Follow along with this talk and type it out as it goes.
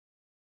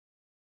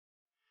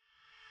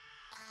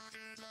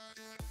I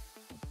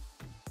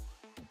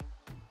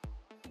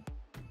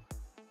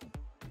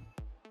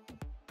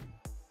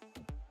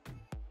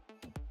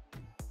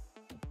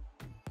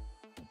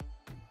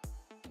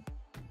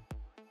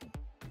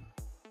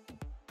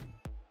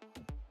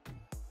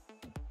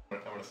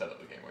want to set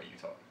up the game while you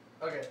talk.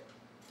 Okay.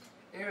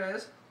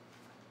 Anyways,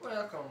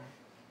 welcome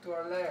to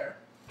our lair.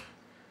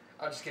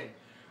 I'm just kidding.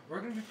 We're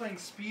going to be playing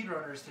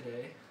Speedrunners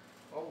today.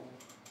 Oh,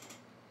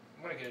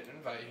 I'm going to get an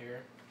invite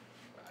here.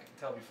 I can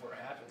tell before it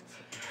happens.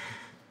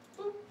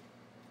 Boop.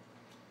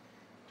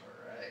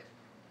 Alright.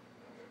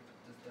 I'm going to put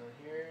this down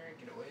here,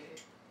 get away.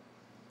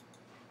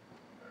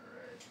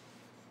 Alright.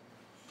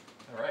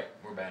 Alright,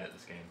 we're bad at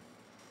this game.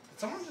 Did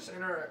someone just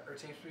enter our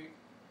TeamSpeak?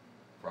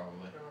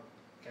 Probably. No?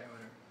 Okay,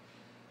 whatever.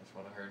 That's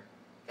what I heard.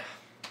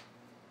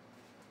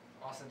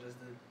 Austin just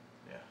did.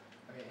 Yeah.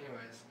 Okay,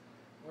 anyways.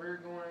 We're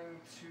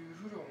going to...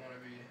 Who do I want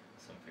to be?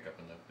 So pick up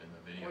in the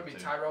video. I want to be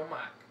too. Tyrone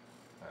Mack.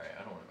 Alright,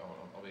 I don't want to.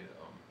 I'll be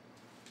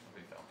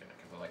Falcon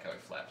because I like how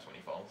he flaps when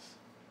he falls.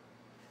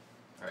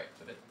 Alright,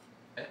 so that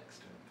X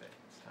to invade.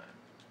 It's time.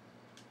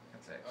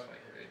 That's X. Okay.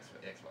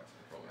 Like Xbox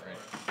controller, right?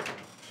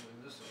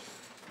 Move this over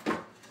so I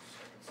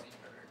can see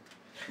better.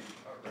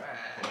 Alright.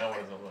 Well, now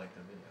what does it look like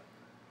in the video?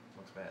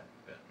 Looks bad.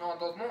 Bad. No,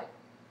 it does not.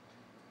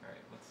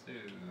 Alright, let's do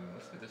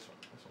this one.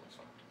 This one looks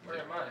fun. Where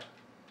am I?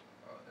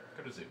 Oh, there.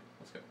 Go to zoo.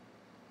 Let's go.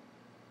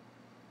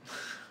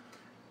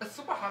 It's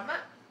super hard,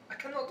 man. I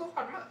cannot do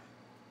hard, man.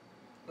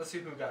 Let's see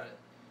who got it.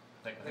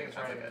 I think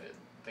I did. I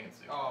think it's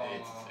zoo. Oh.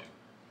 It's zoo.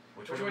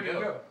 Which way way do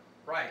we go?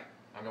 Right.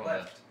 I'm going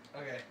Left.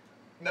 left. Okay.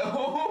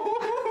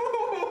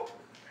 No!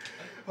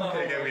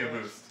 Okay, give me a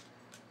boost.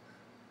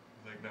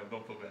 Like, no,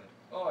 don't feel bad.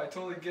 Oh, I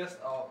totally guessed.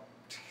 Oh,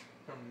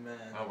 oh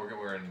man. Oh,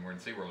 we're in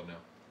SeaWorld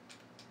now.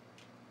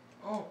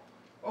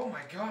 Oh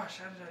my gosh,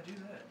 how did I do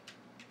that?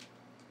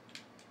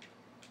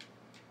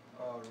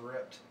 Oh,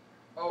 ripped.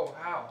 Oh,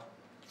 how?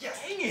 Yes!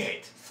 Dang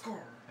it!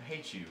 Score! I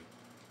hate you.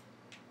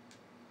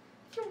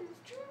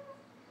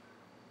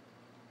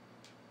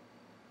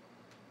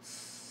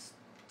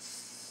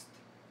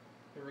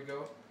 Here we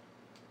go.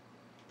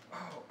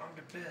 Oh, I'm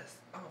the best.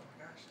 Oh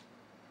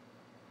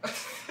my gosh.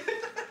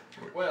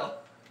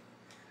 Well.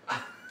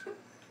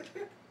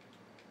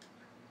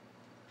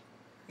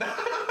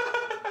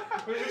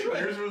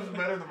 Yours was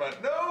better than mine.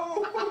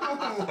 No!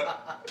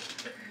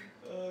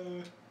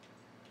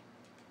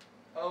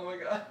 Oh my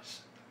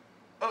gosh.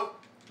 Oh!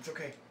 It's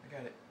okay. I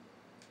got it.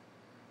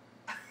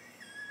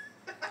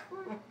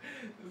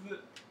 Is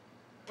it?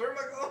 Where am I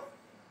going?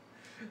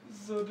 This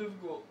is so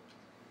difficult.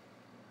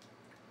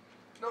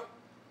 No.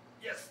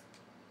 Yes.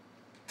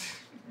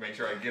 Make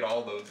sure I get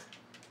all those.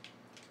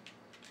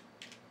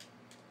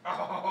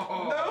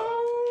 Oh.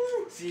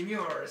 No!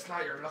 Senor, it's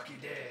not your lucky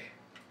day.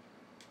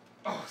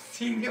 Oh,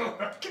 Senor,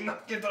 I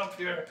cannot get up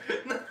here.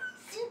 No,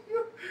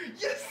 Senor.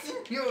 Yes,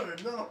 Senor.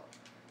 No.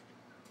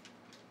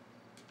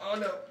 Oh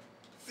no.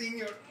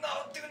 Senor, no,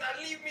 do not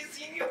leave me,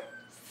 Senor.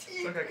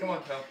 Senor. Okay, come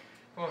on, pal.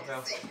 Come on,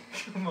 pal.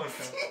 Come on, pal.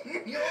 Senor,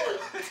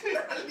 do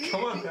not leave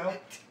Come on, me. pal.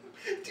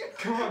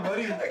 Come on,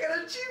 buddy. I got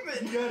an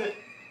achievement. You got it.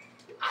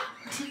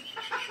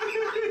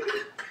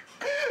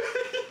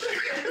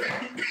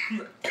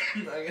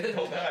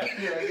 Don't die.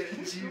 Yeah, I get an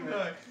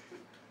achievement.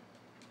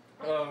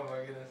 Oh my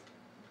goodness.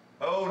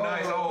 Oh,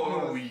 nice.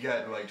 Oh. Oh, you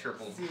got like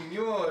triple.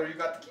 Senor, you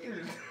got the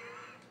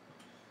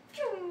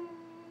kill.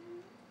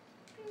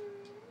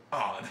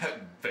 Oh,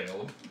 that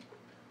failed.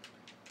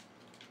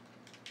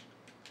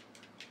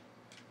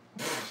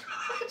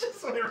 I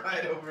just went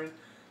right over it.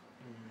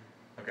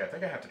 Okay, I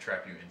think I have to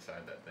trap you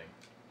inside that thing.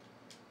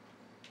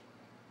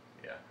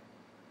 Yeah.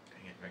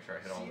 Dang it, make sure I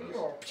hit all those.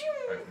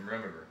 Alright,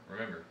 remember.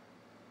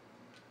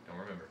 Don't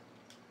remember.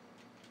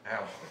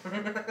 Ow. I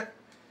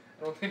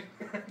don't think.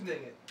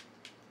 Dang it.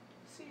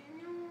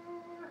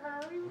 Senor,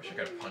 hurry. I wish I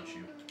could punch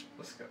you.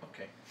 Let's go.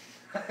 Okay.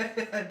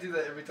 I do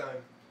that every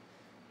time.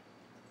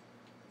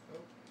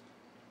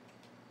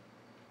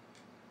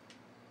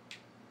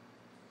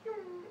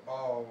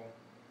 Oh.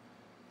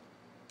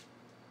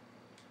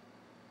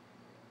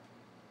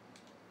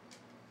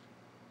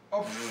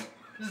 Oh,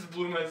 I just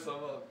blew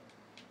myself up.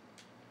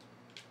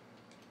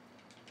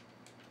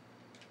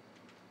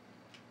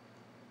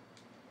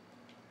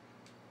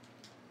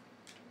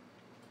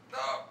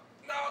 No,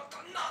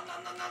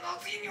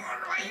 Senor,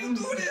 why you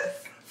do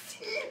this?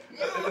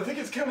 Senor. I think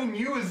it's counting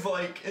you as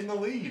like in the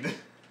lead.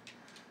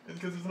 It's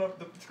because it's not,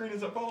 the screen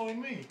isn't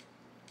following me.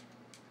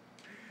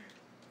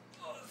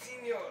 Oh,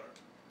 Senor.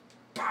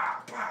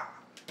 Pa, pa,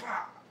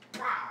 pa,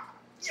 pa.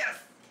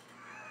 Yes!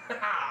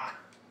 Ha!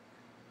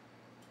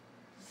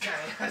 Senor,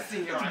 I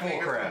think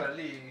it's gonna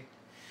lead.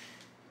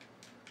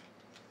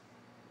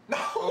 No!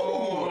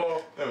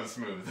 Oh. That was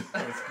smooth.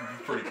 That was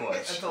pretty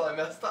clutch. Until I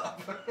messed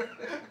up.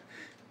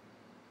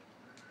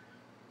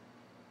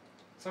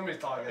 Somebody's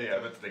talking. Yeah, I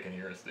bet they can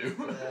hear us too.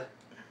 Yeah.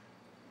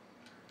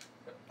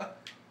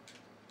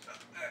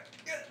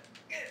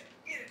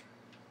 It's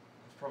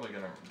probably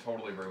gonna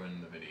totally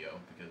ruin the video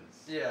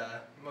because. Yeah,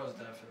 most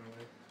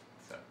definitely.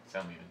 So,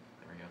 sound muted.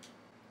 There we go.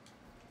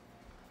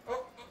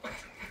 Oh.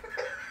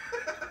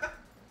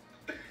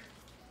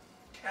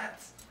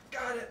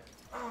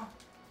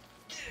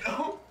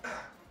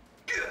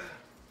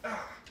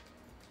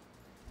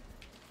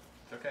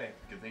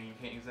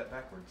 can't use that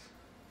backwards.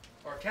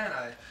 Or can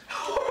I?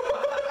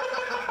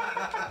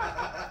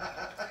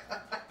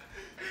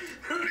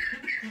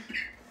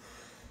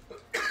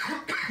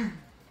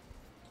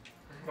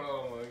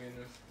 Oh my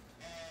goodness.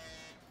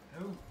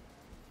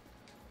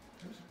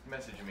 Who's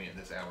messaging me at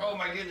this hour? Oh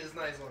my goodness,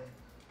 nice one.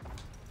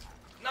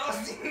 No,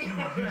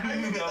 Senor, I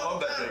can get No,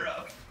 the that's better it.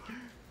 up.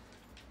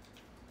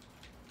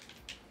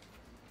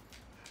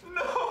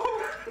 No!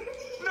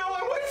 No,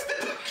 I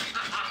wasted it!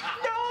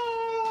 No!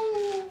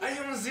 I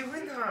am the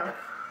winner!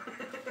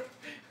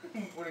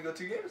 Wanna go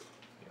 2 games?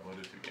 Yeah, we'll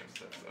do 2 games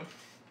this episode.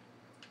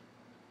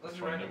 Let's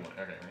do One random. new one.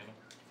 Okay, random.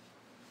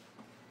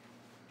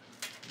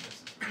 This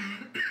is...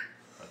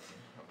 Let's see.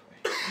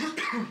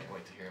 Okay. Can't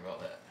wait to hear about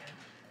that.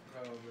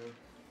 Oh man.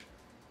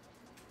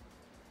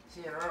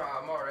 See,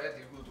 I'm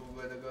already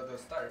good to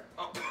start.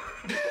 Oh.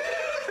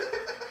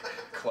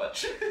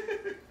 Clutch.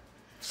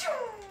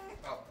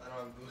 Oh, I don't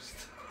have boost.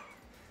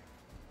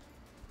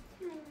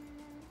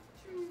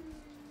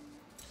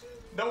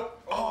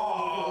 Nope.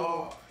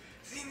 Oh!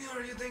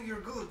 Senor, you think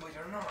you're good, but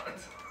you're not.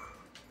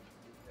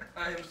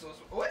 I am so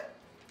what?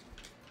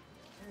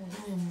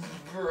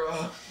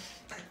 Bruh.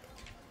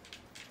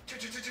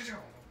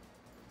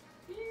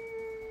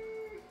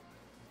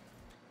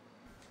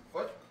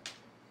 What?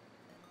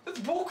 That's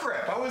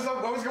bullcrap. I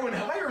was going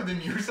higher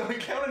than you, so it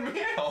counted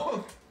me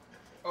out.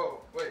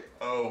 Oh, wait.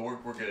 Oh,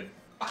 we're good.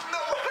 No,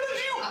 how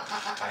did you?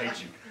 I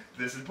hate you.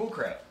 This is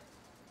bullcrap.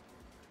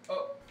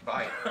 Oh.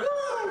 Bye.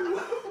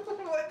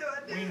 What do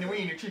I do?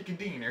 Wiener chicken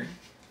dinner.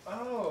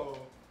 Oh.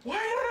 Why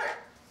did I?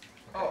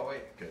 Oh,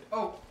 wait. Good.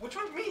 Oh, which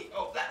one's me?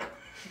 Oh, that.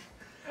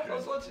 I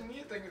was watching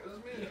you think it was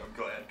me. Yeah, I'm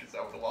glad, because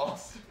I would have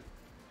lost.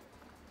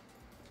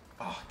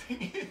 Oh,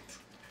 dang it.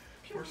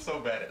 We're so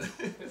bad at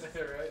this. Is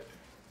that right?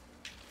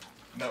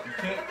 No, you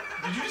can't.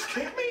 Did you just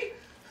kick me?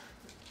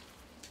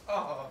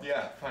 Oh.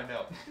 Yeah, find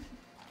out.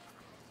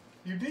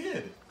 You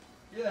did.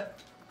 Yeah.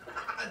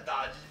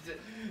 Dodge.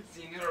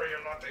 Senor,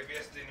 you're not the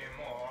best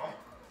anymore.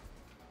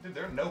 Dude,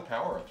 there are no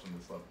power-ups in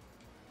this level.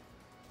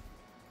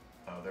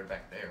 Oh, they're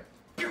back there.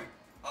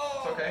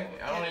 Oh. It's okay.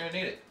 I don't even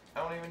need it.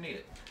 I don't even need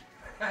it.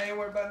 I ain't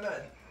worried about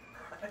none.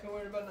 I ain't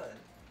worried about none.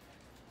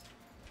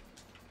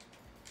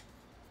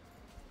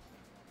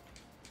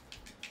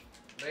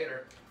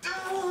 Later.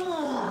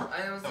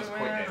 I am the That was a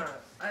quick game. winner.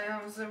 I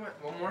am the winner.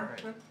 One more?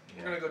 Alright. We're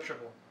Yeah. gonna go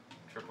triple.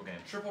 Triple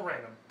game. Triple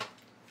random.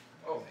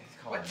 Oh, He's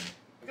calling what? me.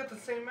 We got the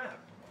same map.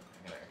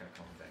 I gotta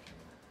call him back in.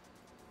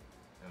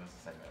 That was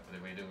the same map.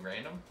 Did we do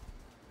random?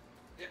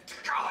 Yeah.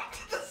 God,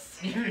 the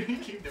same. You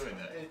keep doing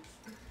that.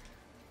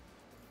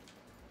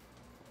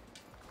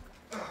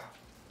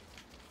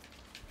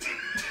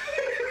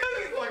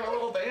 It's like a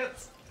little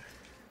dance.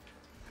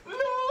 No!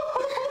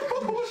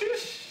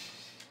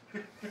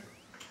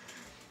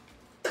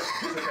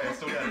 It's okay, I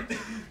still got it.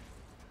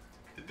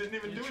 It didn't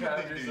even do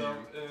anything to you.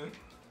 in.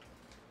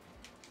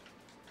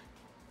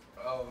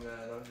 Oh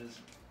man, I'm just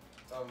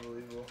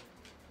unbelievable.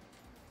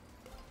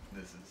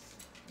 This is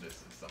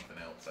something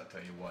else, I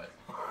tell you what.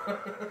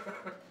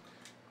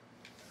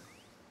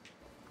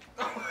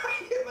 Oh, I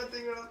hit my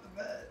thing right off the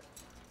bat.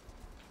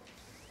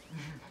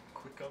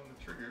 Quick on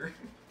the trigger.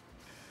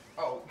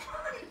 Oh,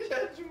 yeah,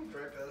 I zoomed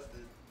right past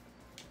it.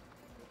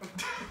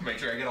 Make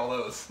sure I get all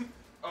those.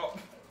 Oh,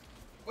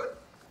 what?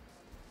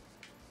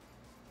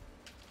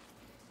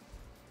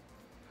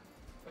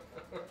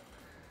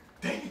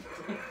 Dang it!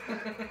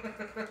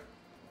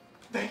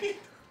 Dang it!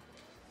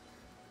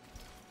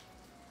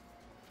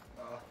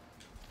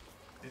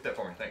 Hit that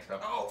for me, thanks, pal.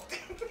 Oh!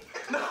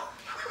 No!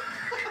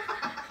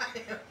 I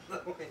am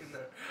the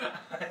winner.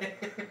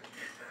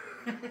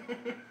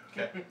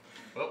 Okay.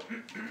 Well,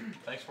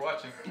 thanks for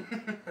watching.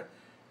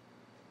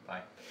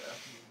 Bye.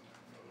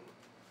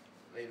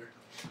 Later.